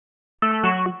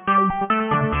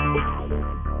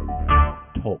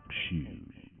Talk Show.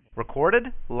 Recorded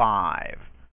live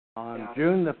on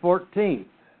June the 14th,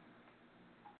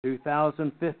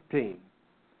 2015,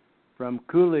 from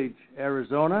Coolidge,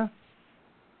 Arizona.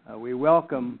 We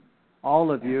welcome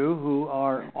all of you who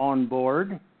are on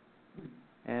board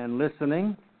and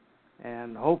listening,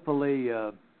 and hopefully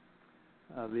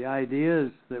the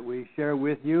ideas that we share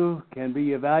with you can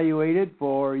be evaluated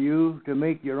for you to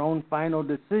make your own final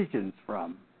decisions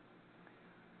from.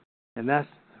 And that's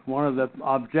one of the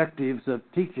objectives of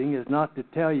teaching, is not to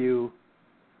tell you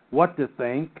what to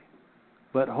think,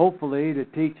 but hopefully to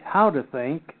teach how to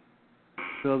think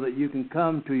so that you can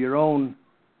come to your own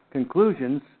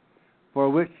conclusions for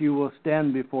which you will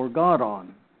stand before God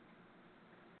on.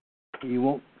 You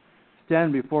won't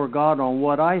stand before God on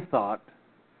what I thought,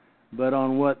 but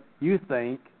on what you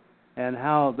think and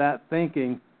how that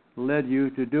thinking led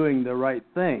you to doing the right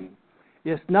thing.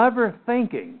 It's never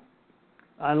thinking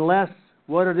unless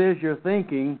what it is you're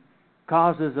thinking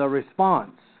causes a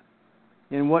response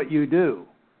in what you do.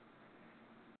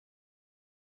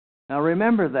 Now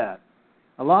remember that.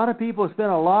 A lot of people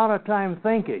spend a lot of time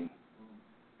thinking,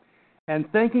 and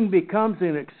thinking becomes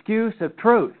an excuse of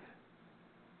truth.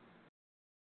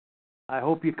 I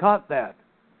hope you caught that.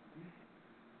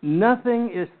 Nothing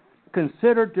is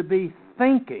considered to be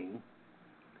thinking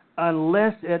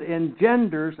unless it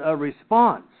engenders a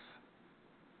response.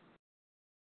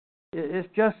 It's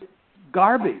just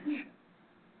garbage.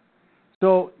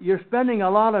 So you're spending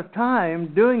a lot of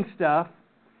time doing stuff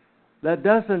that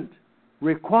doesn't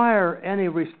require any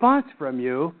response from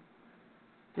you.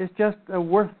 It's just a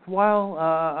worthless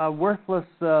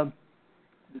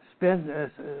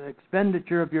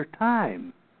expenditure of your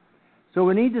time. So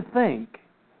we need to think,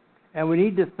 and we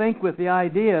need to think with the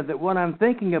idea that what I'm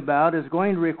thinking about is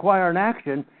going to require an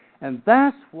action, and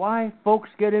that's why folks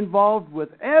get involved with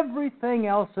everything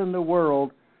else in the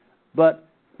world but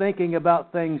thinking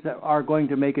about things that are going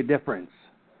to make a difference.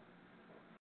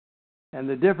 And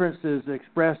the difference is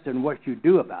expressed in what you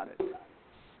do about it.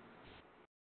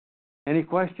 Any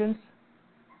questions?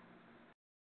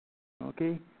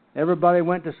 Okay. Everybody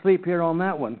went to sleep here on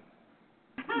that one.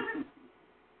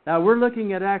 Now we're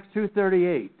looking at Acts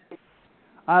 2:38.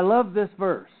 I love this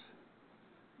verse,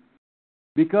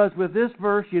 because with this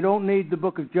verse you don't need the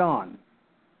book of John.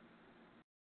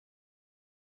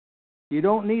 You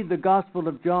don't need the Gospel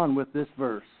of John with this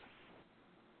verse.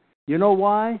 You know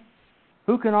why?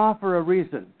 Who can offer a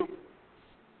reason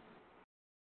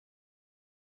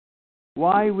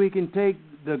why we can take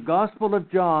the Gospel of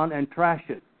John and trash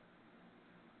it?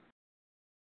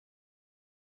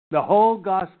 The whole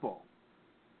Gospel.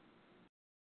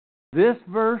 This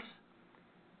verse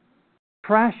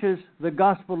trashes the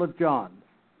Gospel of John.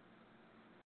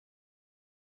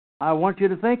 I want you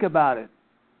to think about it.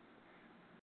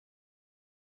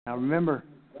 Now remember.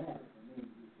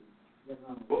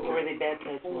 Were they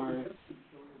baptized more?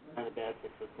 Are the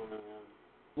Baptists this one?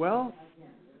 Well,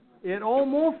 it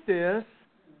almost is,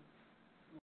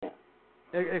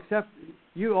 except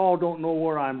you all don't know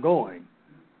where I'm going.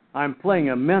 I'm playing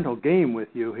a mental game with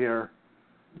you here.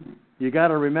 You got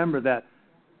to remember that.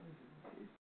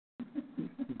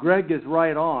 Greg is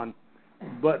right on,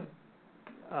 but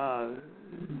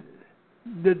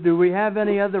do we have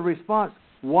any other response?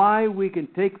 Why we can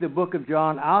take the book of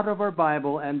John out of our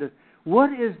Bible, and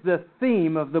what is the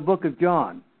theme of the book of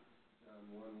John?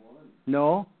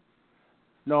 No.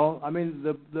 I mean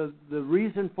the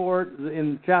reason for it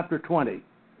in chapter 20.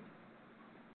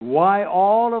 Why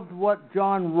all of what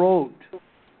John wrote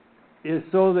is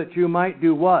so that you might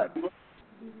do what?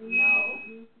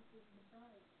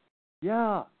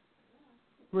 Yeah.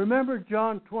 Remember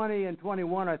John 20 and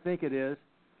 21, I think it is,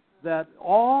 that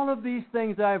all of these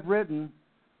things I've written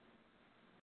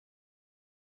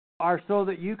are so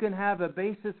that you can have a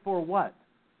basis for what?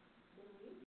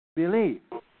 Belief.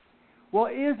 Well,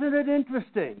 isn't it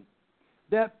interesting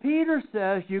that Peter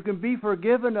says you can be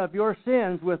forgiven of your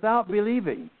sins without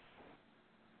believing?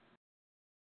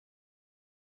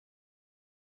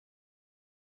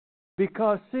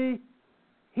 Because, see,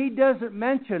 he doesn't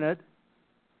mention it.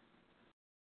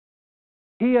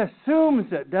 He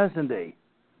assumes it, doesn't he?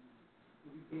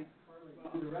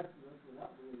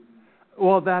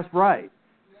 Well, that's right.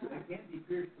 I can't be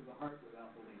pierced to the heart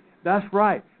without believing. That's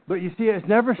right. But you see, it's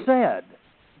never said.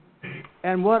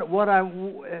 And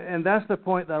and that's the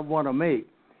point that I want to make,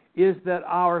 is that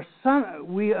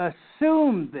we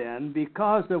assume then,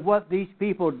 because of what these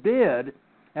people did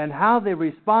and how they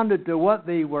responded to what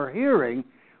they were hearing,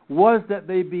 was that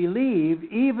they believed,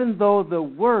 even though the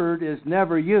word is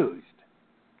never used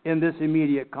in this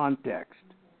immediate context.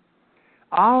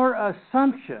 Our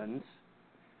assumptions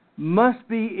must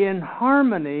be in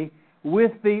harmony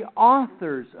with the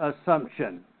author's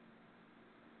assumption.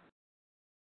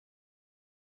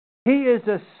 He is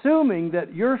assuming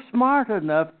that you're smart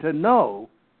enough to know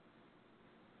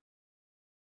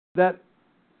that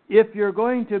if you're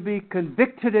going to be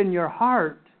convicted in your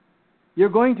heart, you're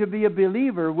going to be a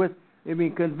believer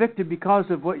convicted because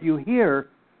of what you hear,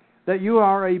 that you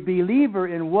are a believer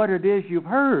in what it is you've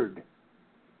heard.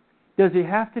 Does he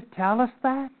have to tell us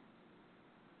that?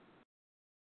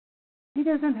 He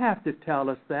doesn't have to tell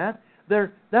us that.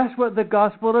 That's what the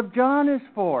Gospel of John is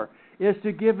for, is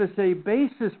to give us a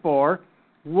basis for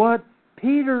what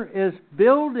Peter is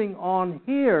building on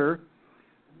here,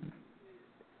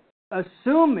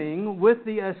 assuming with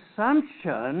the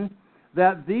assumption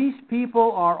that these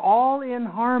people are all in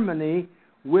harmony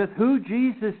with who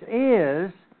Jesus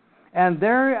is, and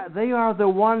they are the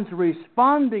ones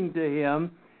responding to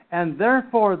him, and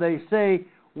therefore they say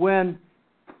when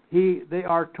they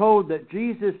are told that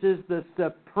Jesus is the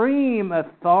supreme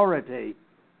authority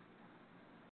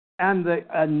and the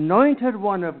anointed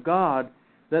one of God,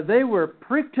 that they were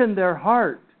pricked in their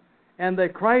heart and they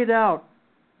cried out,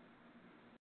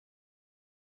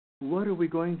 what are we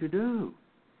going to do?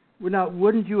 Now,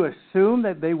 wouldn't you assume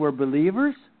that they were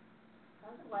believers?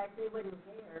 Otherwise, they wouldn't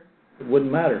care. It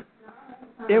wouldn't matter.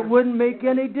 It wouldn't make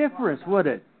any difference, would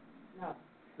it? No.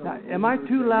 Now, am I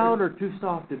too loud or too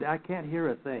soft today? I can't hear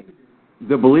a thing.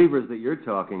 The believers that you're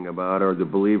talking about are the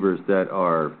believers that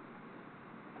are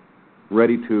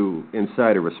ready to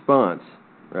incite a response,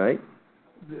 right?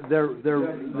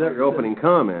 They're opening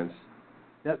comments.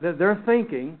 They're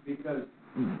thinking. Because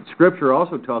Scripture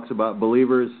also talks about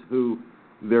believers who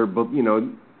their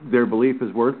belief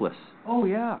is worthless. Oh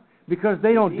yeah, because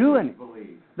they don't do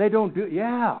anything. They don't do.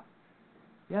 Yeah,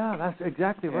 that's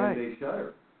exactly right. And they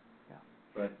shudder.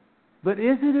 Yeah. But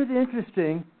isn't it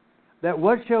interesting that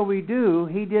what shall we do?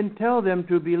 He didn't tell them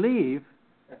to believe.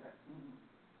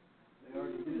 They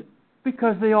already did.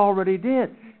 Because they already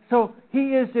did. So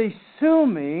he is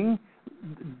assuming,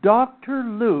 Dr.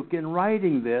 Luke, in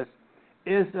writing this,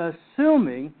 is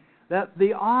assuming that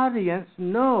the audience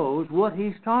knows what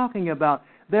he's talking about.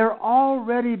 They're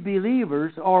already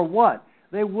believers, or what?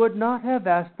 They would not have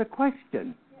asked the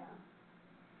question. Yeah.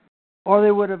 Or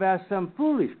they would have asked some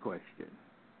foolish question.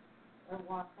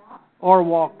 Or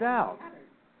walked out.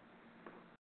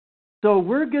 So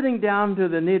we're getting down to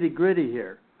the nitty-gritty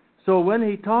here. So when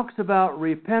he talks about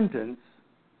repentance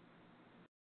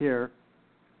here,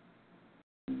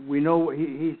 we know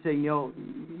he's saying,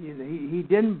 he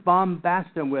didn't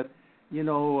bombast them with,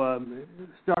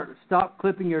 stop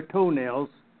clipping your toenails.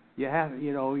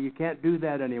 You can't do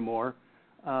that anymore.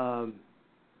 Well,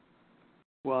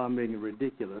 I'm being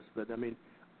ridiculous, but I mean,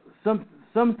 some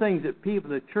things that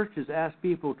the churches ask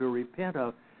people to repent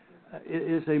of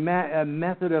is a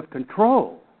method of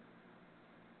control,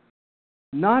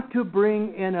 not to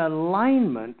bring in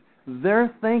alignment their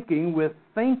thinking with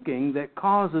thinking that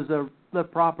causes the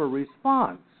proper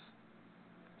response.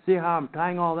 See how I'm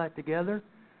tying all that together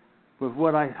with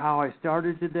how I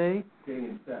started today?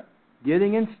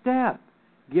 Getting in step.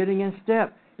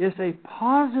 It's a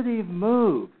positive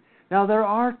move. Now, there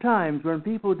are times when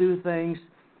people do things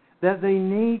that they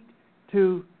need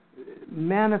to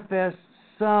manifest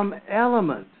some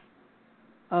element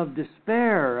of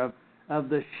despair, of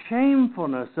the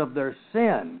shamefulness of their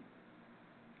sin.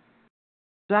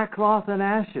 Sackcloth and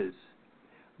ashes.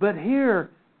 But here,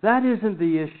 that isn't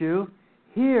the issue.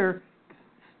 Here,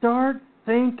 start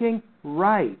thinking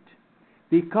right.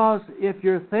 Because if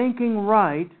you're thinking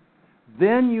right,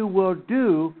 then you will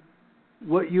do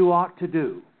what you ought to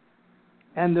do.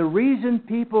 And the reason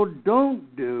people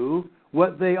don't do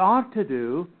what they ought to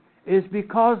do is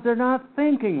because they're not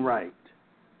thinking right.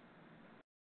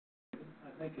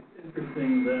 I think it's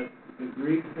interesting that the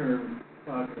Greek term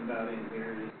talking about in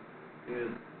here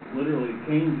is literally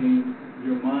changing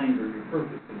your mind or your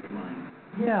purpose in your mind.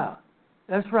 Yeah,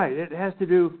 that's right. It has to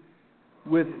do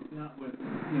with... It's not with,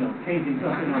 changing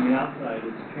something on the outside.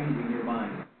 It's changing your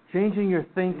mind. Changing your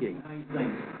thinking. How you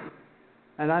think.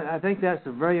 And I think that's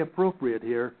very appropriate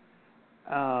here.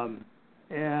 I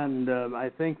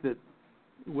think that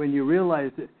when you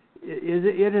realize that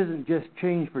it isn't just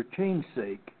change for change's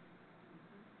sake.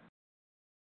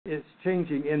 It's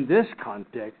changing in this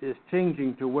context. It's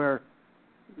changing to where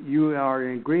you are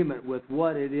in agreement with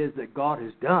what it is that God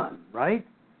has done, right?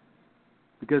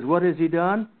 Because what has He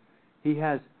done? He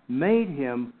has made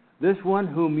Him, this one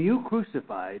whom you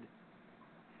crucified,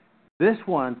 this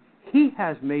one, He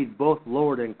has made both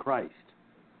Lord and Christ.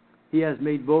 He has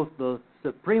made both the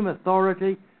supreme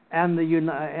authority and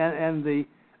the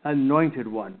anointed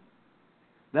one.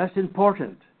 That's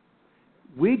important.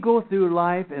 we go through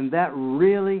life and that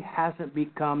really hasn't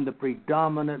become the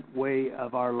predominant way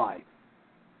of our life.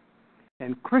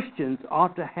 And Christians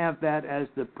ought to have that as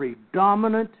the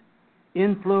predominant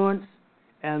influence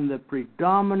and the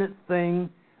predominant thing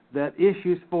that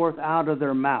issues forth out of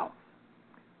their mouth.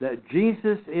 That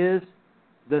Jesus is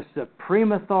the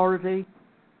supreme authority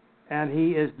and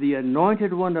He is the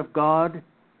anointed one of God,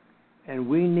 and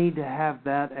we need to have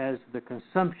that as the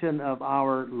consumption of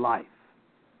our life.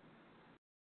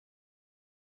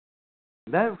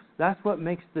 That's what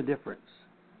makes the difference.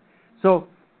 So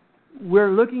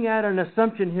we're looking at an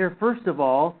assumption here, first of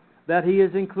all, that He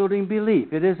is including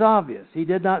belief. It is obvious. He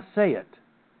did not say it.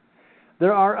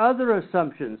 There are other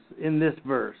assumptions in this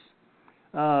verse.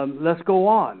 Let's go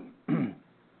on.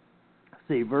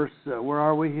 See, verse, where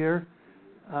are we here?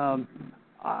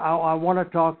 I want to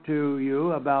talk to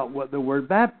you about what the word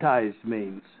baptized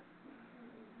means.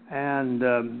 And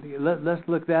let's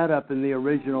look that up in the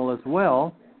original as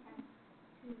well.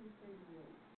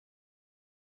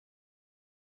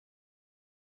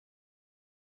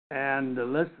 And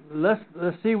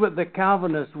let's see what the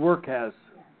Calvinist work has.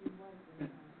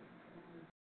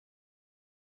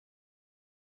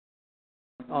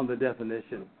 On the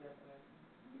definition.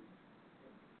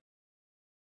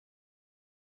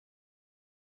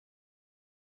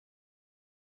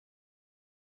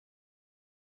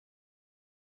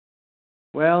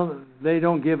 Well, they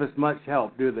don't give us much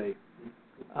help, do they?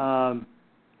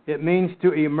 It means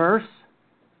to immerse,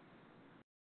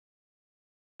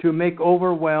 to make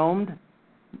overwhelmed,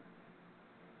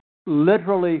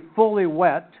 literally fully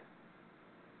wet.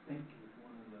 Sink is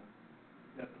one of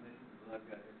the definitions that I've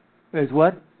got here. Is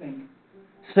what? Sink.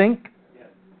 Sink? Yes.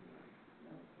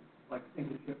 Like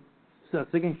sinking ship. So,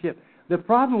 sinking ship. The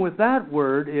problem with that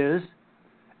word is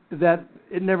that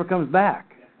it never comes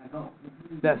back. I know.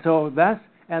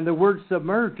 And the word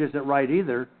submerge isn't right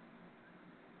either.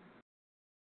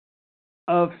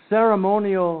 Of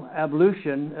ceremonial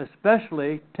ablution,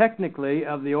 especially technically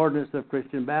of the ordinance of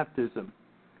Christian baptism.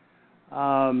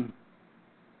 And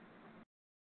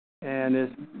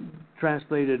it's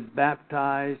translated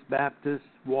baptize, Baptist,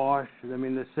 wash. I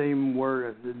mean, the same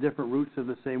word, the different roots of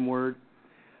the same word.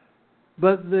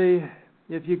 But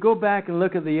if you go back and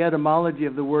look at the etymology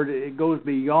of the word, it goes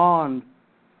beyond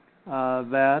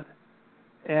that.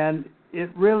 And it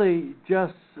really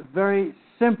just very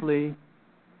simply,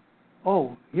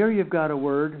 here you've got a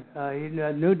word,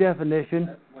 a new definition.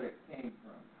 That's where it came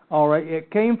from. All right,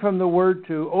 it came from the word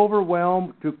to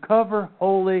overwhelm, to cover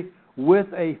wholly with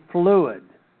a fluid.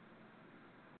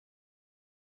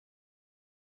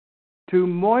 To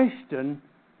moisten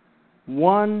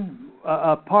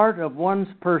a part of one's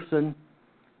person,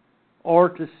 or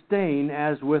to stain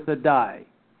as with a dye.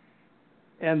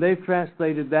 And they've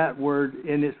translated that word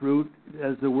in its root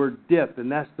as the word dip,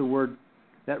 and that's the word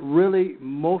that really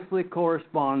mostly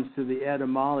corresponds to the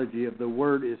etymology of the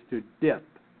word, is to dip.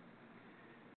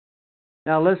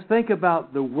 Now let's think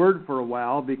about the word for a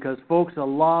while, because folks, a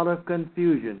lot of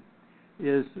confusion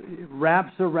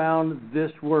wraps around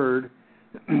this word.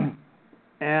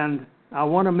 And I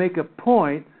want to make a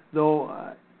point, though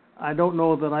I don't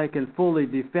know that I can fully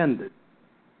defend it.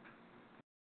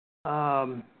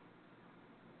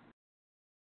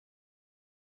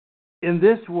 In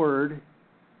this word,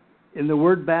 in the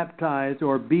word baptized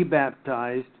or be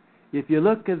baptized, if you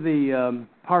look at the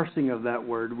parsing of that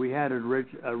word, we had it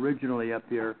originally up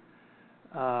here,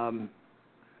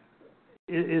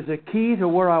 it is a key to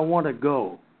where I want to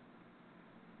go.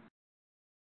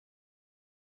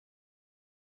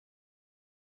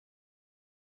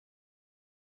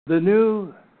 The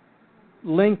new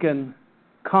Lincoln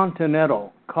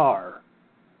Continental car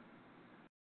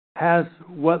has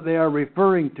what they are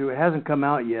referring to, it hasn't come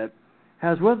out yet,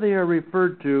 has what they are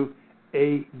referred to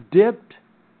a dipped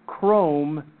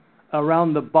chrome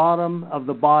around the bottom of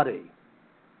the body.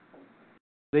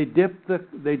 They dip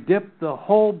the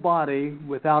whole body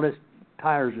without its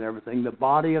tires and everything. The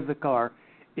body of the car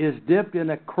is dipped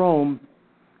in a chrome,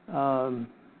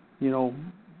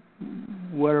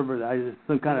 whatever,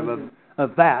 some kind of a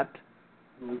vat,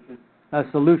 a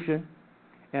solution.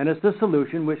 And it's the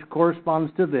solution which corresponds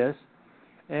to this.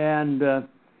 And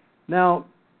now,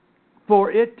 for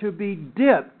it to be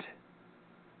dipped,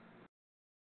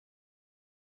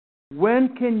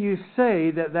 when can you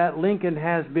say that Lincoln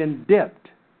has been dipped?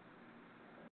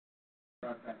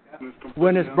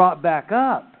 When it's brought back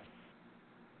up.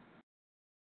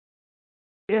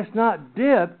 It's not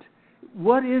dipped.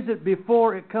 What is it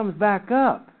before it comes back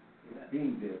up? It's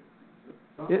being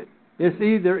dipped. It's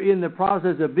either in the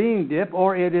process of being dipped,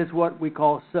 or it is what we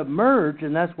call submerged,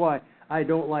 and that's why I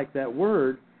don't like that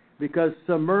word, because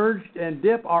submerged and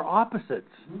dip are opposites.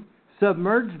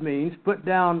 Submerged means put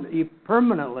down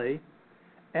permanently,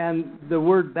 and the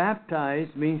word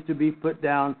baptized means to be put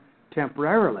down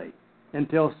temporarily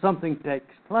until something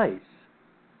takes place.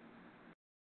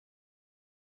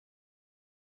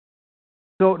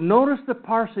 So notice the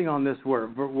parsing on this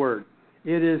word.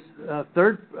 It is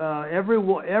every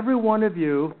one of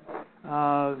you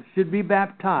should be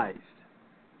baptized.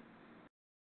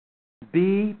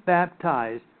 Be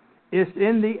baptized. It's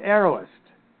in the aorist.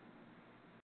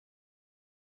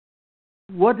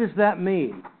 What does that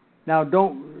mean? Now,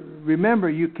 remember,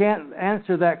 you can't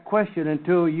answer that question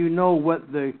until you know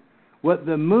what the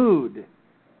mood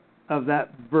of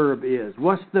that verb is.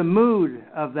 What's the mood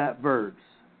of that verb?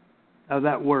 Of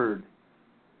that word?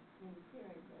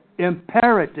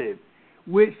 Imperative.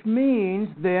 Which means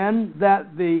then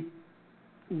that the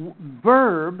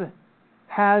verb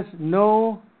has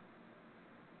no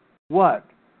what?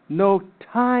 No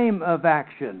time of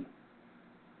action.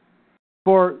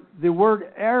 For the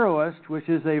word aorist, which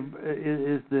is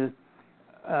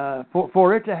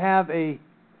for it to have a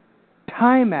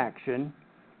time action,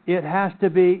 it has to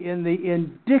be in the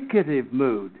indicative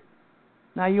mood.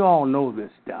 Now you all know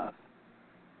this stuff,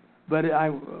 but I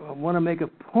want to make a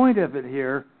point of it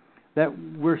here that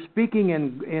we're speaking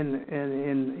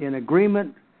in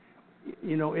agreement,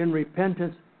 in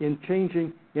repentance, in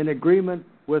changing, in agreement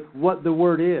with what the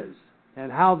word is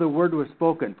and how the word was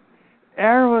spoken.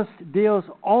 Aorist deals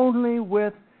only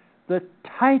with the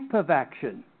type of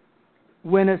action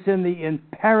when it's in the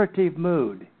imperative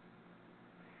mood.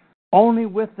 Only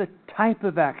with the type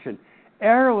of action.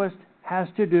 Aorist has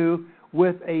to do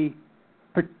with a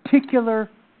particular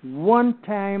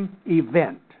one-time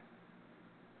event.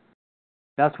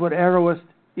 That's what aorist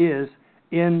is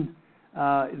in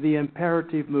the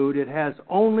imperative mood. It has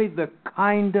only the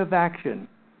kind of action.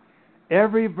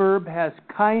 Every verb has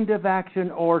kind of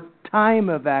action or time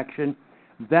of action.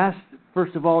 That's,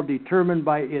 first of all, determined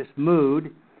by its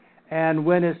mood. And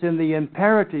when it's in the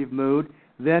imperative mood,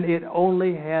 then it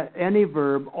only any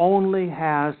verb only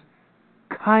has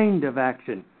kind of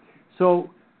action. So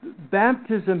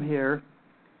baptism here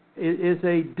is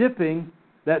a dipping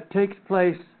that takes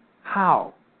place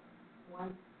how?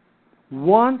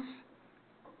 Once,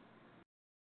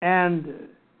 and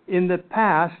in the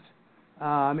past.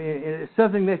 It's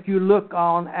something that you look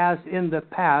on as in the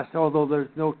past, although there's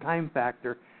no time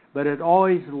factor, but it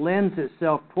always lends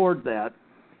itself toward that.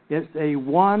 It's a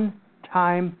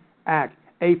one-time act.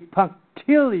 A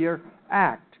punctiliar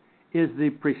act is the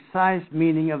precise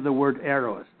meaning of the word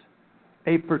aorist.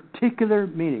 A particular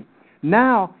meaning.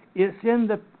 Now, it's in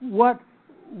the, what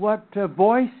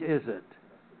voice is it?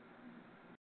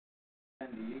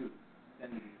 Send to you.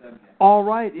 Send to the subject. All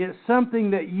right, it's something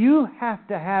that you have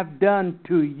to have done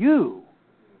to you.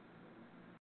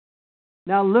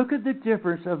 Now look at the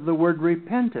difference of the word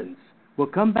repentance. We'll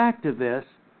come back to this,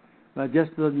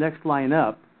 just the next line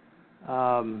up.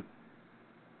 The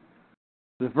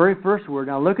very first word.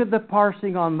 Now look at the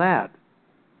parsing on that.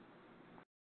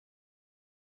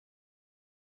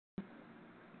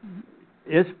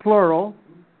 It's plural.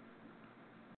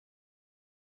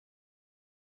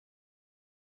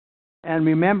 And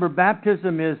remember,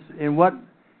 baptism is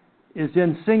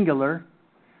in singular.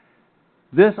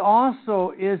 This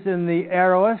also is in the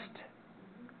aorist.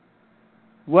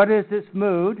 What is its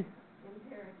mood?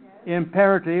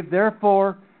 Imperative.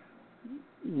 Therefore,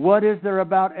 what is there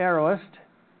about aorist?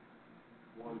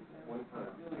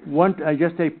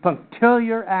 Just a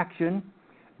punctiliar action.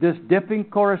 Does dipping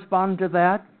correspond to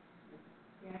that?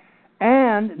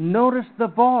 And notice the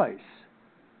voice.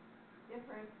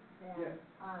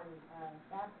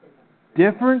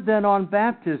 Different than on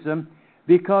baptism,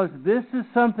 because this is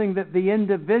something that the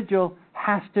individual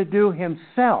has to do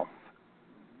himself.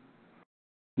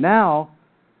 Now,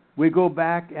 we go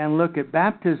back and look at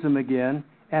baptism again,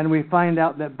 and we find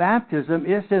out that baptism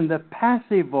is in the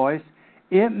passive voice.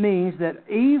 It means that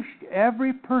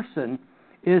every person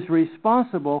is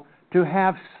responsible to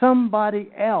have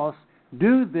somebody else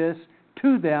do this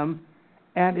to them,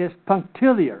 and it's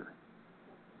punctiliar.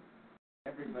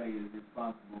 Everybody is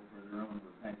responsible for their own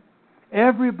repentance.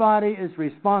 Everybody is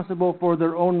responsible for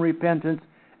their own repentance,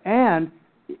 and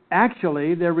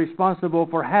actually they're responsible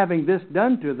for having this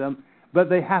done to them, but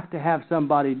they have to have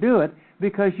somebody do it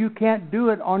because you can't do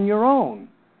it on your own.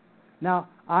 Now,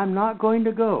 I'm not going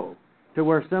to go to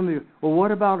where some of you, well,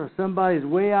 what about if somebody's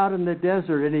way out in the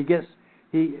desert and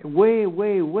he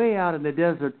way out in the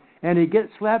desert and he gets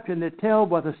slapped in the tail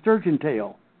with a sturgeon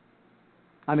tail?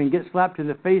 Gets slapped in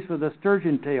the face with a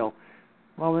sturgeon tail.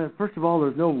 Well, first of all,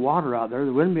 there's no water out there.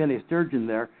 There wouldn't be any sturgeon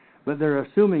there. But they're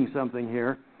assuming something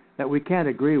here. that we can't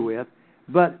agree with.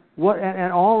 But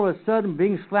and all of a sudden,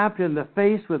 being slapped in the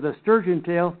face with a sturgeon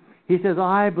tail, he says,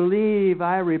 "I believe,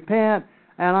 I repent,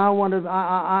 and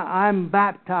I'm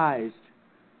baptized."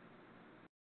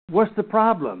 What's the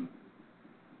problem?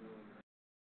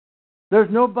 There's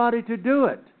nobody to do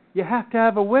it. You have to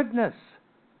have a witness.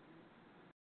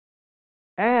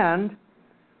 And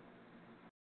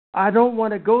I don't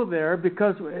want to go there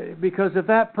because if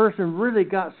that person really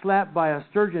got slapped by a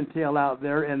sturgeon tail out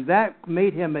there and that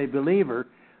made him a believer,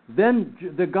 then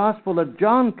the Gospel of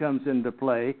John comes into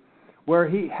play, where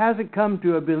he hasn't come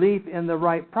to a belief in the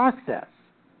right process.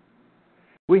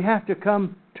 We have to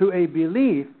come to a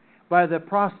belief by the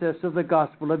process of the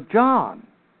Gospel of John.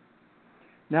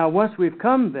 Now, once we've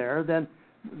come there, then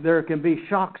there can be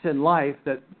shocks in life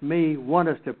that may want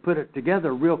us to put it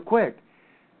together real quick.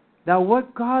 Now,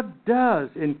 what God does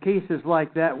in cases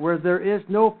like that, where there is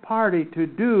no party to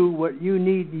do what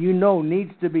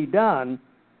needs to be done,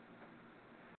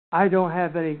 I don't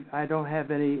have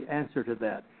any answer to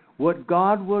that. What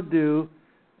God will do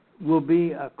will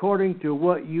be according to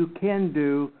what you can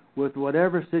do with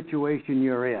whatever situation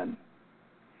you're in.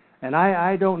 And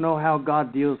I don't know how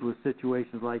God deals with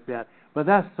situations like that, but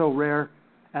that's so rare,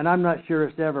 and I'm not sure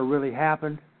it's ever really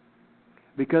happened,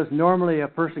 because normally a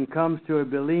person comes to a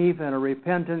belief and a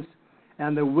repentance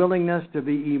and the willingness to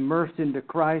be immersed into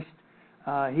Christ.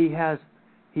 He has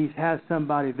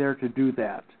somebody there to do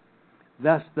that.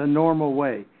 That's the normal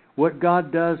way. What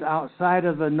God does outside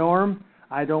of the norm,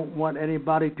 I don't want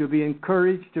anybody to be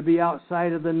encouraged to be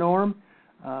outside of the norm.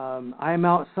 I'm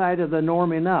outside of the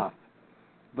norm enough.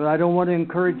 But I don't want to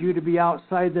encourage you to be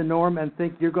outside the norm and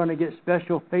think you're going to get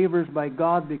special favors by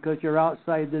God because you're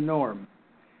outside the norm.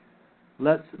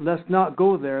 Let's not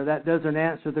go there. That doesn't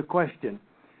answer the question.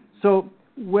 So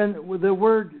when the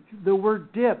word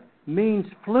dip means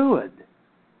fluid.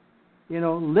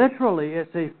 Literally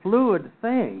it's a fluid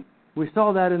thing. We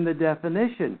saw that in the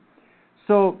definition.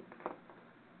 So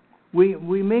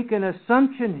we make an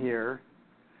assumption here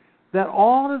that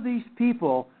all of these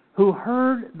people who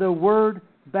heard the word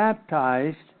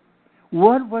baptized,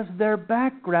 what was their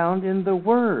background in the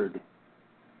Word?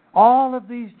 All of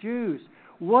these Jews,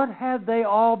 what had they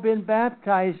all been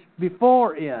baptized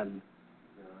before in?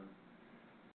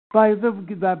 By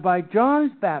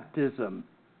John's baptism.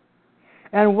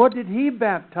 And what did he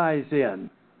baptize in?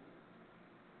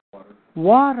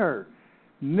 Water.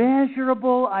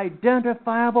 Measurable,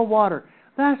 identifiable water.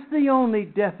 That's the only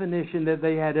definition that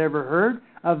they had ever heard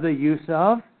of the use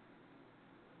of.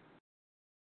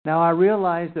 Now, I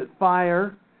realize that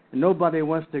fire, nobody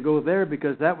wants to go there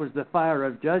because that was the fire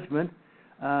of judgment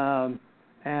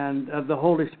and of the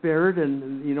Holy Spirit,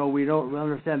 and we don't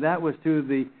understand that was through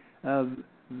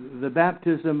the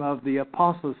baptism of the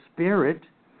Apostle Spirit.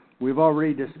 We've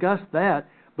already discussed that,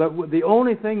 but the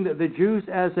only thing that the Jews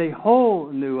as a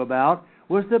whole knew about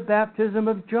was the baptism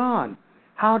of John.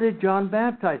 How did John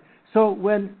baptize? So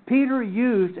when Peter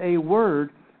used a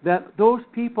word that those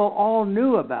people all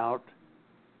knew about,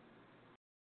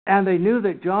 and they knew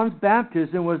that John's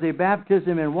baptism was a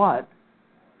baptism in what?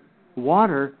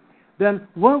 Water. Then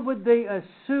what would they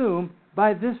assume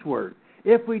by this word?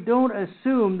 If we don't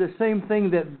assume the same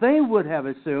thing that they would have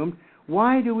assumed,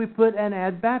 why do we put and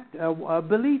add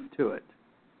belief to it?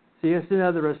 See, it's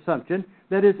another assumption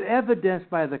that is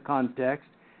evidenced by the context,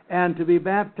 and to be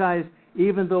baptized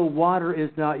even though water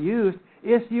is not used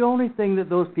is the only thing that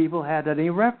those people had any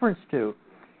reference to.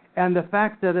 And the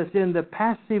fact that it's in the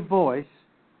passive voice,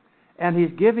 and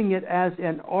he's giving it as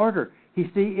an order. You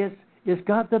see, it's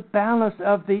got the balance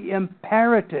of the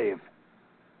imperative.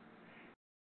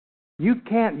 You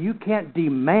can't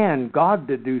demand God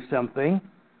to do something.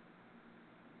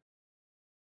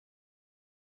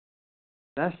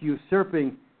 That's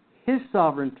usurping His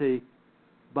sovereignty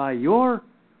by your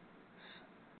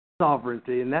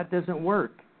sovereignty, and that doesn't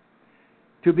work.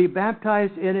 To be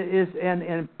baptized in it is an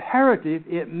imperative.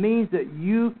 It means that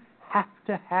you have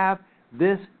to have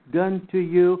this done to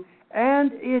you,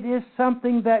 and it is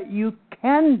something that you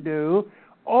can do,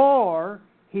 or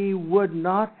He would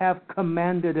not have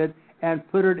commanded it and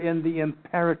put it in the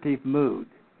imperative mood.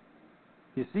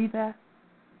 You see that?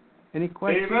 Any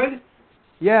questions? David?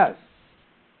 Yes.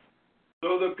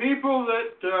 So the people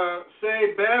that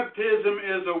say baptism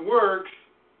is a works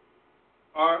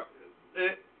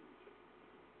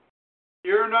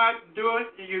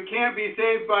you can't be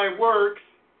saved by works.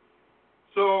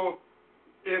 So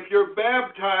if you're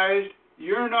baptized,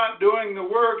 you're not doing the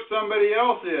work, somebody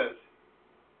else is.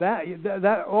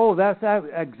 That's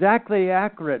exactly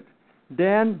accurate.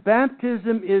 Dan,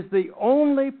 baptism is the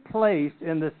only place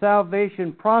in the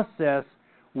salvation process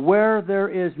where there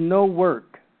is no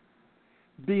work.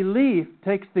 belief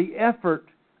takes the effort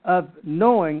of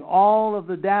knowing all of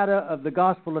the data of the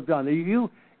Gospel of John. You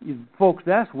folks,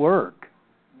 that's work.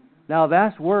 Now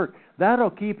that's work. That'll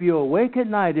keep you awake at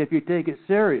night if you take it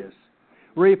serious.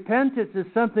 Repentance is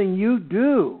something you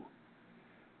do.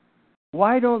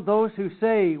 Why don't those who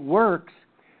say works,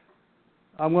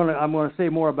 I'm going to say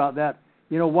more about that.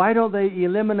 Why don't they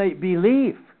eliminate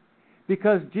belief?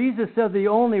 Because Jesus said the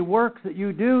only works that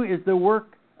you do is the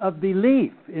work of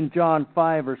belief in John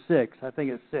 5 or 6. I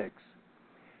think it's 6.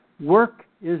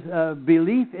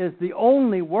 Belief is the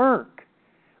only work.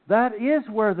 That is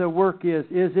where the work is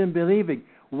in believing.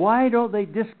 Why don't they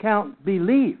discount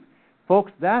belief?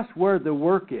 Folks, that's where the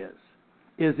work is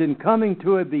in coming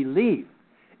to a belief,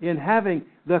 in having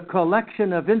the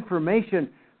collection of information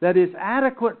that is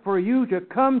adequate for you to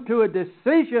come to a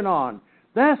decision on.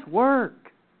 That's work.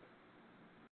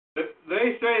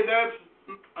 They say that's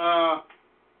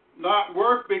not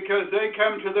work because they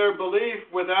come to their belief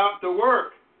without the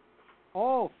work.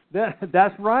 Oh,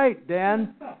 that's right,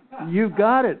 Dan. You've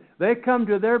got it. They come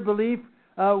to their belief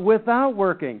without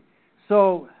working.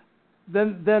 So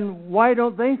then why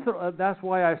don't they? That's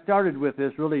why I started with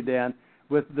this, really, Dan,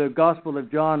 with the Gospel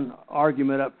of John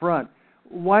argument up front.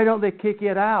 Why don't they kick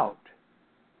it out?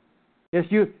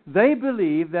 They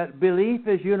believe that belief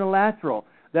is unilateral,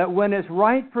 that when it's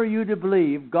right for you to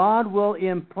believe, God will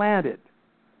implant it.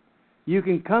 You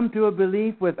can come to a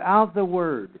belief without the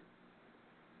Word.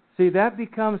 See, that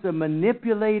becomes a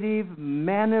manipulative,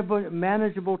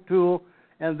 manageable tool,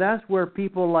 and that's where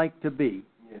people like to be.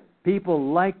 Yeah.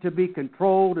 People like to be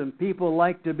controlled, and people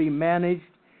like to be managed,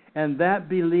 and that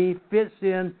belief fits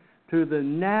in to the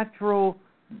natural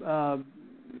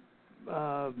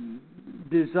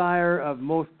desire of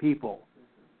most people.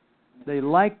 They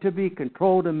like to be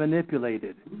controlled and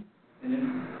manipulated. And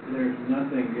then there's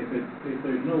nothing, if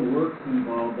there's no works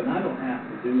involved, then I don't have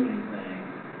to do anything.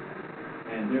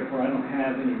 And therefore I don't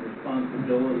have any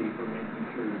responsibility for making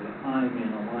sure that I'm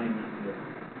in alignment with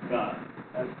God.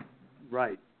 That's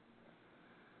right.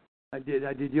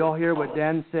 Did you all hear what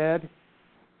Dan said?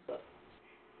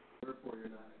 Therefore you're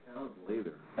not accountable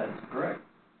either. That's correct.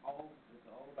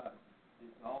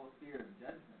 It's all a fear of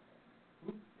judgment.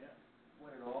 Yeah.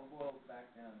 When it all boils back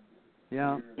down to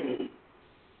Yeah.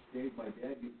 Dave, my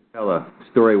dad used to tell a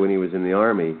story when he was in the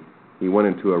Army. He went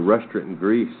into a restaurant in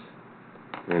Greece,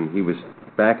 and he was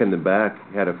back in the back,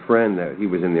 had a friend that he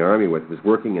was in the Army with, was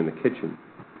working in the kitchen,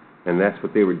 and that's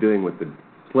what they were doing with the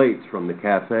plates from the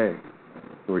cafe.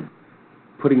 They were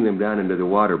putting them down into the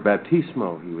water.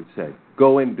 Baptismo, he would say.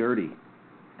 Go in dirty,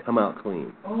 come out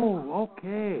clean. Oh,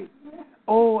 okay.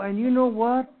 Oh, and you know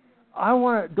what?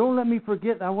 Don't let me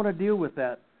forget, I want to deal with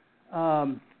that.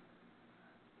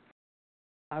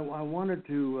 I wanted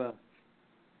to,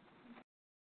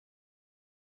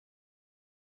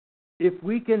 if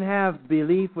we can have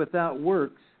belief without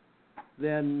works,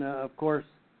 then, of course,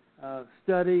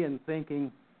 study and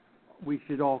thinking we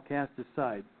should all cast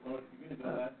aside. Well, if you're going to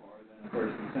go that far, then, of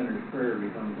course, the sinner's prayer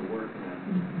becomes a work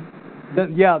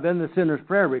then. Then the sinner's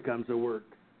prayer becomes a work.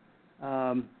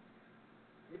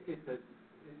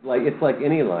 It's like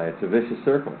any lie. It's a vicious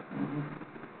circle.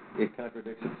 Mm-hmm. It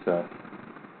contradicts itself.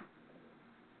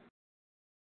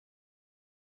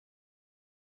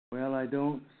 Well, I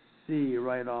don't see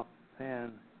right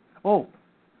offhand. Oh,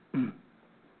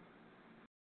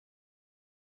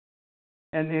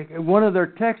 and one of their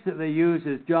texts that they use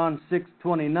is John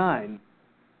 6:29.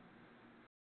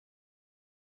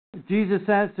 Jesus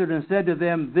answered and said to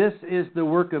them, "This is the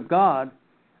work of God,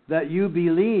 that you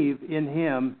believe in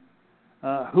Him,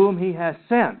 whom He has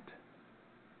sent."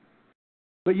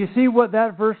 But you see what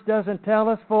that verse doesn't tell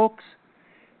us, folks?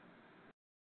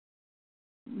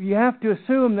 You have to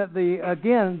assume that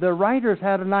the writers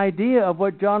had an idea of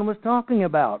what John was talking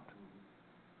about.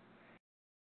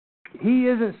 He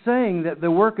isn't saying that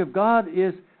the work of God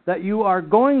is that you are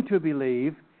going to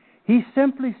believe. He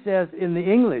simply says in the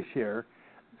English here,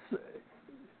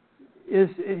 is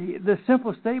the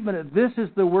simple statement that this is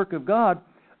the work of God,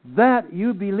 that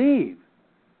you believe.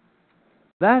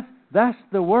 That's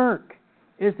the work,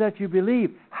 is that you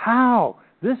believe. How?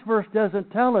 This verse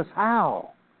doesn't tell us how.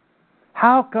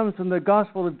 How comes from the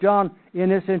Gospel of John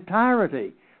in its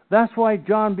entirety. That's why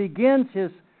John begins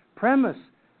his premise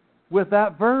with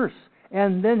that verse,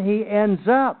 and then he ends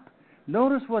up.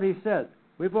 Notice what he says.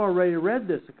 We've already read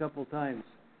this a couple times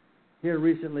here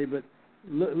recently, but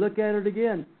look at it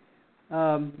again.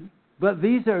 But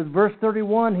these are, verse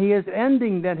 31, he is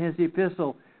ending then his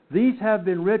epistle. These have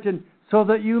been written so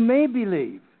that you may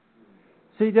believe.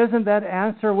 See, doesn't that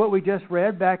answer what we just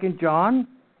read back in John?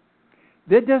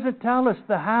 It doesn't tell us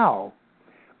the how,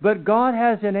 But God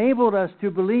has enabled us to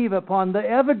believe upon the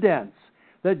evidence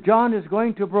that John is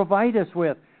going to provide us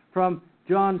with from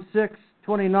John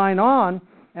 6:29 on,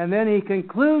 and then he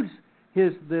concludes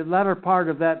the latter part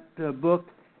of that book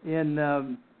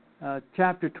in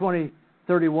chapter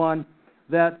 20:31,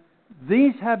 that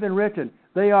these have been written.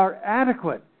 They are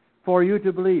adequate for you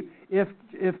to believe. If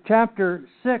chapter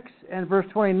 6 and verse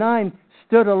 29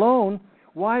 stood alone,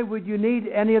 why would you need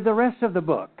any of the rest of the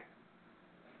book?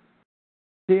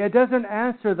 See, it doesn't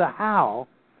answer the how,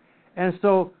 and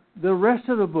so the rest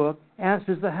of the book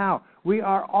answers the how. We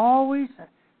are always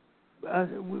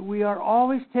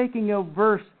taking a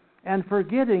verse and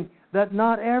forgetting that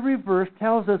not every verse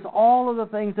tells us all of the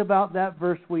things about that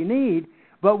verse we need,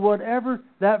 but whatever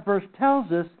that verse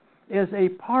tells us is a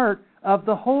part of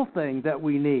the whole thing that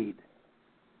we need.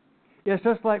 It's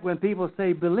just like when people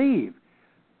say believe.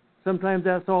 Sometimes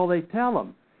that's all they tell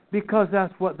them, because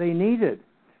that's what they needed.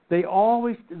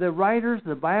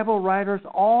 The Bible writers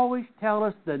always tell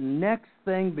us the next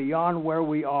thing beyond where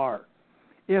we are.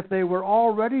 If they were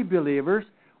already believers,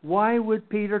 why would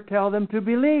Peter tell them to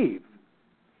believe?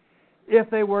 If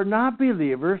they were not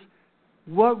believers,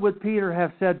 what would Peter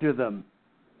have said to them?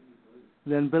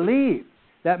 Then believe.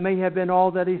 That may have been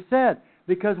all that he said,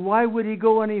 because why would he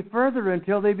go any further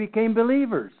until they became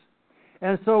believers?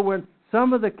 And so when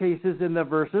some of the cases in the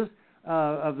verses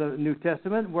of the New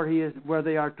Testament where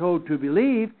they are told to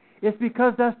believe, it's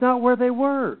because that's not where they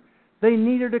were. They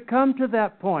needed to come to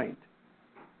that point.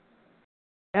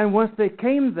 And once they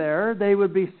came there, they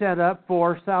would be set up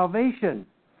for salvation.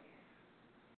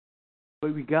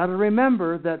 But we got to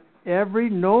remember that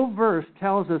no verse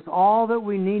tells us all that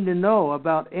we need to know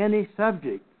about any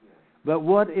subject. But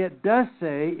what it does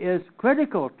say is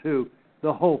critical to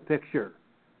the whole picture.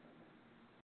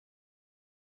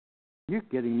 You're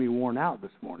getting me worn out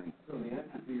this morning. So the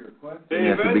answer to your question, And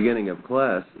at the beginning of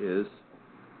class is,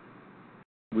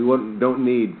 we don't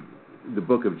need the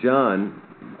book of John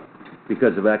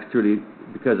because of Acts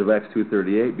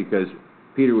 2:38, because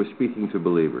Peter was speaking to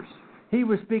believers. He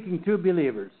was speaking to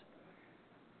believers.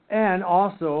 And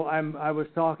also, I was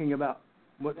talking about...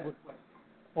 What?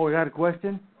 Oh, you had a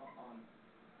question?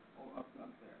 up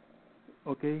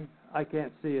there. Okay, I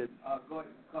can't see it. Go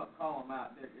ahead, call them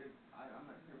out. I'm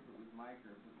not sure if it was Mike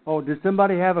or... Oh, did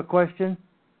somebody have a question?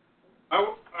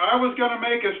 I was going to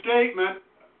make a statement.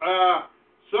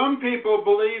 Some people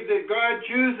believe that God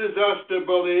chooses us to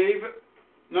believe,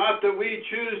 not that we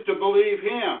choose to believe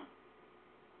Him.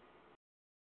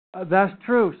 That's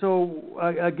true. So,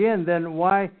 again, then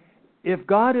why, if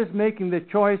God is making the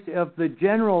choice of the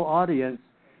general audience,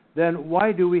 then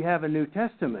why do we have a New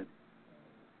Testament?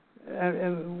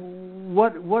 And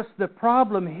what's the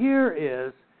problem here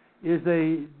is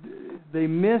they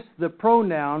miss the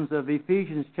pronouns of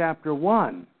Ephesians chapter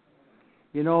 1.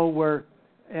 You know, where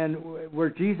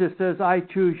Jesus says, I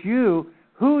choose you.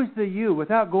 Who's the you?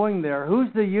 Without going there, who's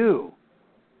the you?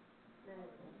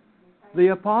 The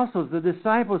apostles, the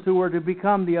disciples who were to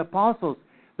become the apostles.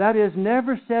 That is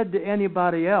never said to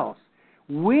anybody else.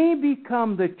 We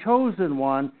become the chosen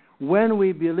one when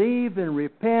we believe and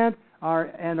repent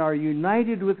and are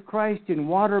united with Christ in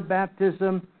water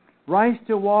baptism, rise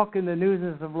to walk in the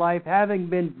newness of life, having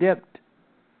been dipped.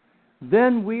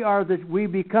 Then we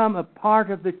become a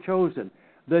part of the chosen.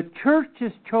 The church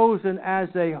is chosen as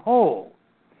a whole.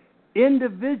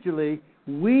 Individually,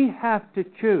 we have to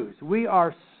choose. We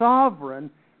are sovereign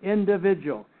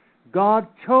individual. God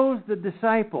chose the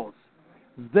disciples.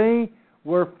 They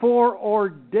were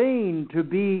foreordained to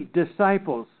be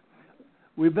disciples.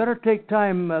 We better take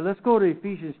time. Let's go to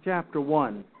Ephesians chapter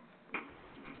 1.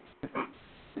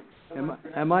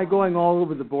 Am I going all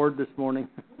over the board this morning?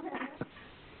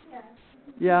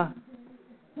 Yeah.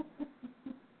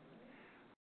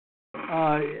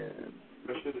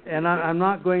 And I'm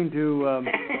not going to...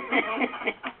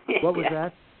 what was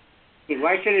that?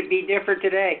 Why should it be different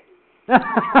today?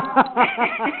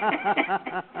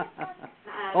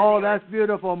 Oh, that's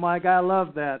beautiful, Mike. I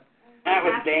love that. That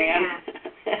was Dan.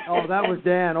 Oh, that was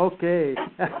Dan. Okay.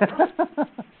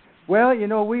 Well, you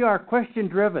know, we are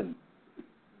question-driven.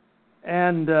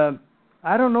 And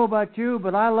I don't know about you,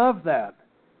 but I love that.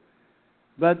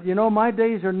 But, you know, my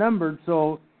days are numbered,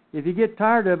 so if you get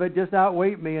tired of it, just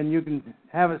outwait me and you can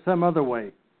have it some other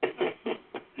way.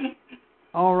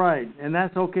 All right, and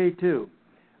that's okay too.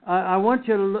 I want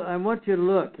you to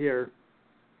look here.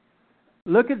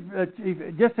 Look at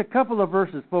just a couple of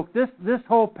verses, folks. This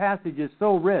whole passage is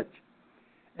so rich,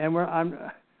 and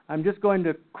I'm just going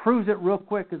to cruise it real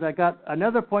quick because I got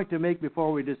another point to make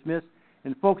before we dismiss.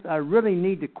 And folks, I really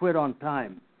need to quit on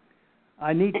time.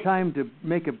 I need time to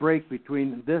make a break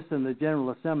between this and the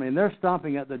General Assembly, and they're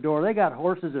stomping at the door. They got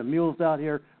horses and mules out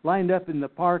here lined up in the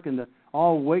park and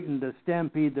all waiting to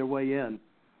stampede their way in.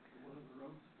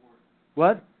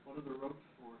 What? What are the ropes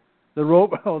for? The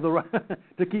rope? Oh,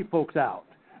 to keep folks out.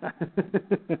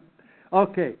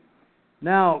 Okay.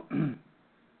 Now,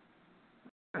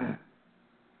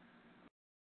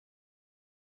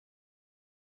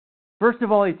 first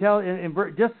of all, he tells,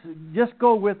 just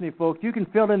go with me, folks. You can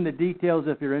fill in the details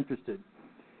if you're interested.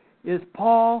 Is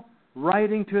Paul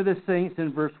writing to the saints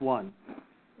in verse 1?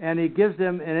 And he gives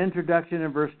them an introduction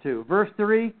in verse 2. Verse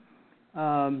 3,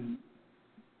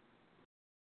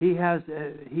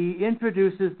 he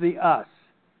introduces the us.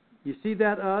 You see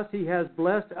that us? He has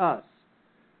blessed us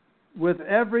with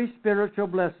every spiritual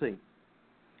blessing.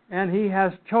 And he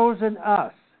has chosen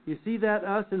us. You see that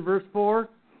us in verse 4?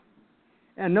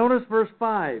 And notice verse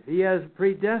 5. He has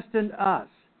predestined us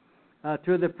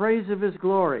to the praise of his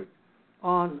glory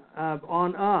on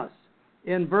us.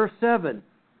 In verse 7,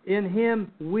 in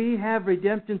him we have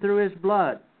redemption through his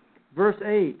blood. Verse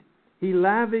 8, he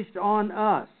lavished on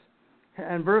us.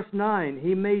 And verse 9,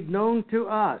 he made known to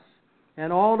us.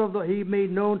 And he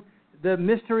made known the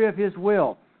mystery of his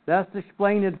will. That's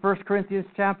explained in 1 Corinthians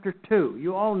chapter 2.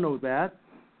 You all know that.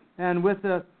 And with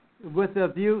a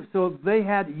view, so they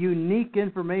had unique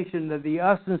information of the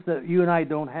essence that you and I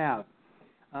don't have.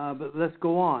 But let's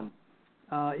go on.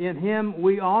 In him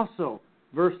we also,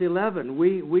 verse 11,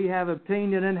 we have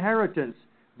obtained an inheritance.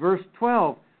 Verse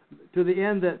 12, to the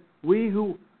end that we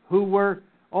who were,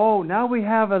 now we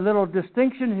have a little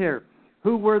distinction here,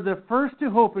 who were the first to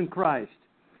hope in Christ.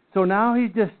 So now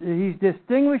he's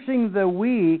distinguishing the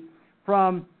we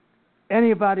from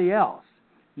anybody else.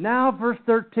 Now verse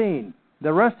 13.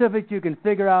 The rest of it you can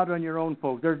figure out on your own,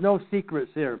 folks. There's no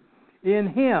secrets here. In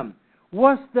him.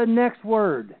 What's the next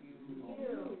word?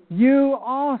 You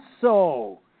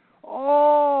also.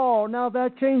 Oh, now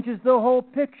that changes the whole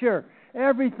picture.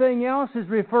 Everything else is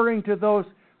referring to those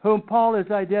whom Paul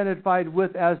is identified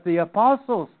with as the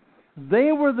apostles.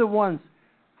 They were the ones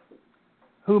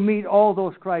who meet all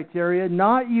those criteria,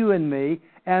 not you and me.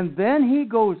 And then he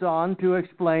goes on to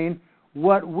explain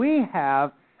what we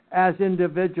have as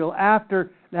individual after.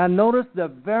 Now notice the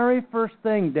very first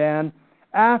thing, Dan,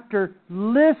 after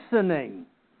listening.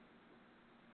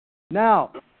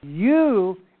 Now,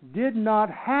 you did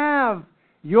not have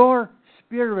your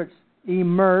spirits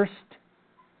immersed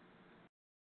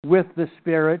with the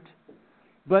Spirit,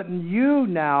 but you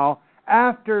now,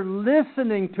 after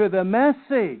listening to the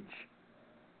message,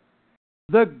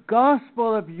 the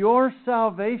gospel of your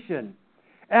salvation,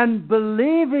 and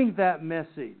believing that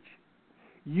message,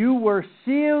 you were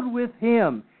sealed with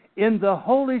him in the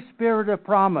Holy Spirit of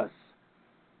promise.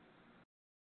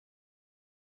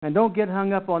 And don't get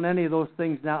hung up on any of those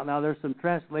things now. Now, there's some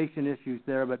translation issues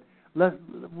there, but let's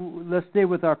stay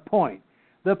with our point.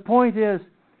 The point is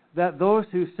that those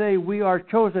who say we are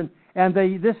chosen, and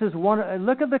this is one.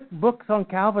 Look at the books on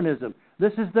Calvinism.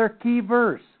 This is their key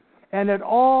verse, and it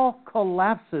all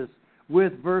collapses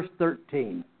with verse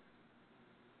 13.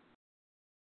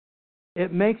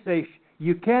 It makes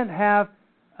you can't have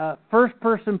first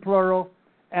person plural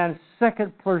and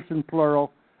second person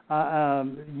plural.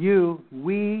 You,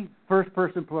 we, first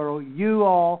person plural. You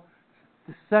all,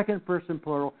 second person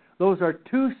plural. Those are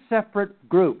two separate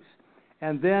groups.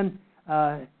 And then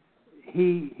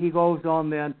he goes on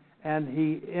then and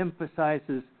he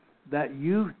emphasizes that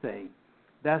you thing.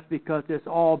 That's because it's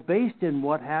all based in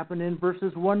what happened in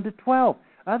verses 1 to 12.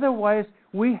 Otherwise,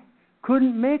 we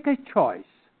couldn't make a choice.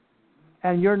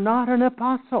 And you're not an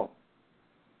apostle.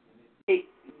 Hey,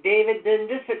 David, then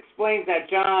this explains that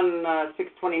John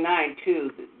 6:29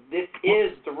 too. This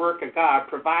is the work of God,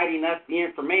 providing us the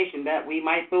information that we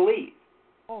might believe.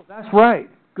 Oh, that's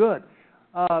right. Good.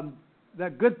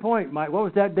 That good point, Mike. What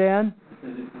was that, Dan?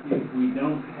 That if we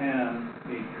don't have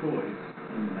a choice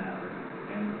in the matter,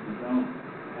 and if we don't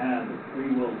have the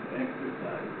free will to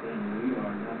exercise, then we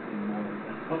are nothing more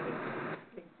than puppets.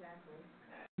 Exactly.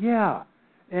 Yeah.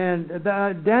 And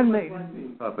Dan made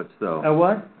puppets, though.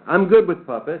 What? I'm good with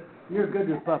puppet. You're good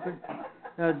with puppet.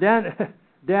 Dan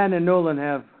and Nolan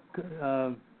have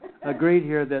agreed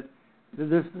here that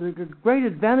there's great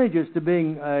advantages to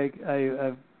being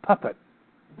a puppet.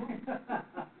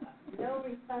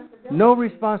 No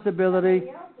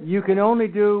responsibility. You can only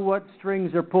do what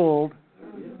strings are pulled,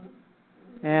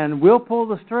 and we'll pull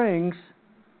the strings.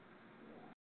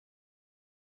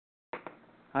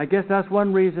 I guess that's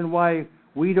one reason why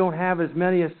we don't have as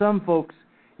many as some folks,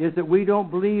 is that we don't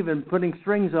believe in putting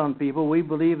strings on people. We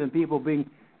believe in people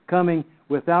coming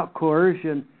without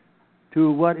coercion to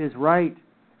what is right.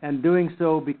 and doing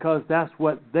so because that's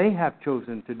what they have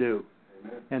chosen to do.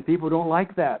 Amen. And people don't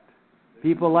like that.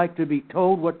 People like to be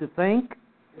told what to think.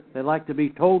 They like to be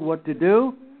told what to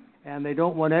do, and they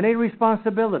don't want any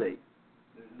responsibility.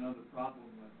 There's another problem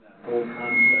with that whole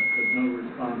concept of no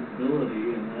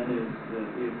responsibility, and that is that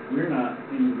if we're not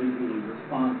individually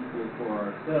responsible for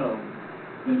ourselves,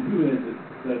 then who is it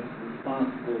that's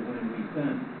responsible when we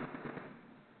sin?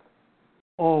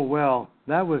 Oh, well,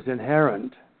 that was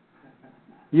inherent.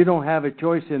 You don't have a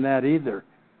choice in that either.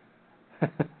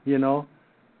 You know?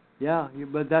 Yeah,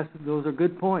 but those are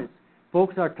good points.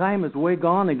 Folks, our time is way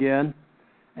gone again,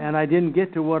 and I didn't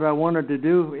get to what I wanted to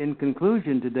do in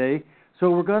conclusion today, so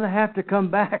we're going to have to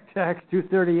come back to Acts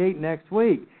 2:38 next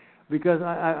week, because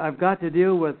I've got to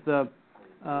deal with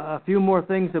a few more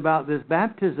things about this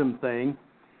baptism thing,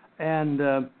 and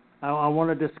I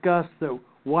want to discuss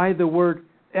why the word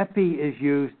epi is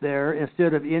used there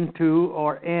instead of into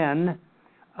or en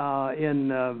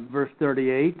in verse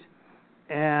 38.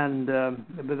 And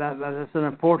but that's an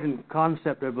important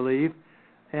concept, I believe.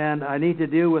 And I need to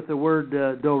deal with the word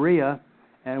doria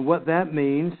and what that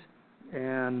means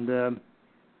and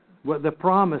what the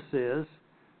promise is.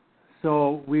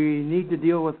 So we need to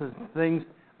deal with the things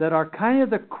that are kind of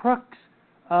the crux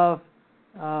of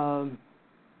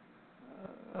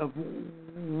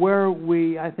where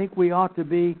I think we ought to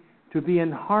be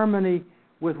in harmony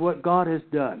with what God has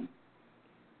done.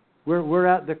 We're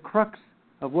at the crux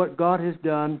of what God has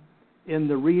done in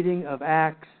the reading of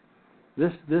Acts.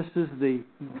 This is the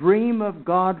dream of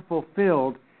God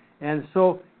fulfilled, and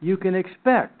so you can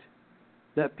expect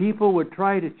that people would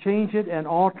try to change it and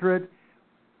alter it.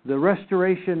 The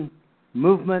restoration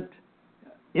movement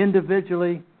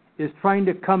individually is trying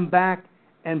to come back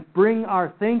and bring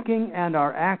our thinking and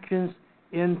our actions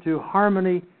into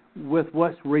harmony with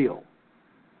what's real.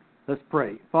 Let's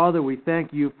pray. Father, we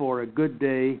thank you for a good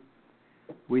day.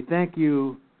 We thank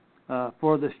you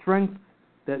for the strength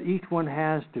that each one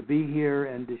has to be here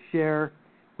and to share.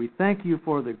 We thank you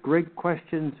for the great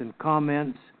questions and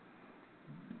comments.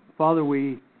 Father,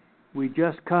 we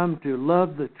just come to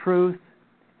love the truth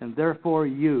and therefore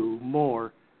you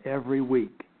more every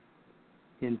week.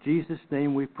 In Jesus'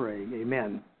 name we pray.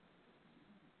 Amen.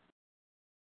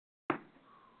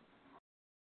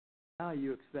 Now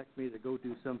you expect me to go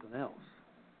do something else.